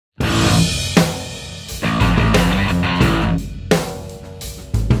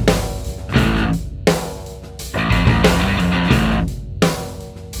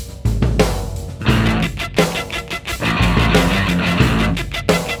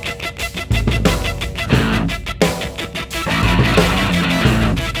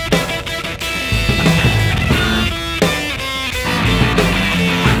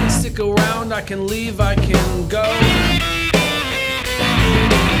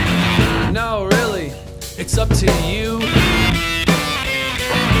it's up to you. You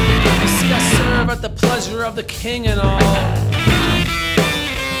see, I serve at the pleasure of the king and all.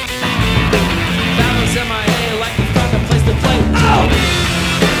 That was MIA, like we found a place to play. Oh!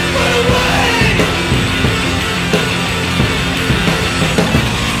 Run away!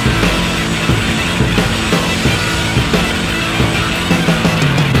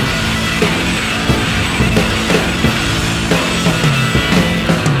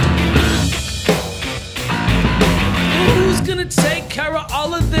 Who's gonna take care of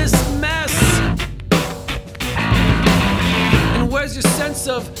all of this mess? And where's your sense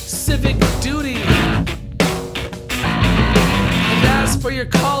of civic duty? And as for your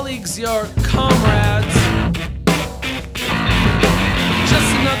colleagues, your comrades,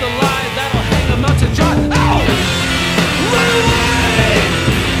 just another lie that'll hang them out to dry. Ow! Run away!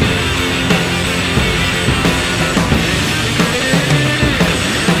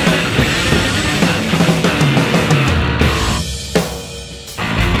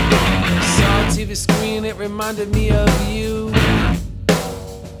 TV screen, it reminded me of you.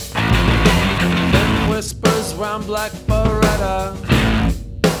 Then whispers round Black Beretta.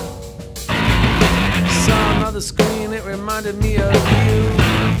 Saw another screen, it reminded me of you.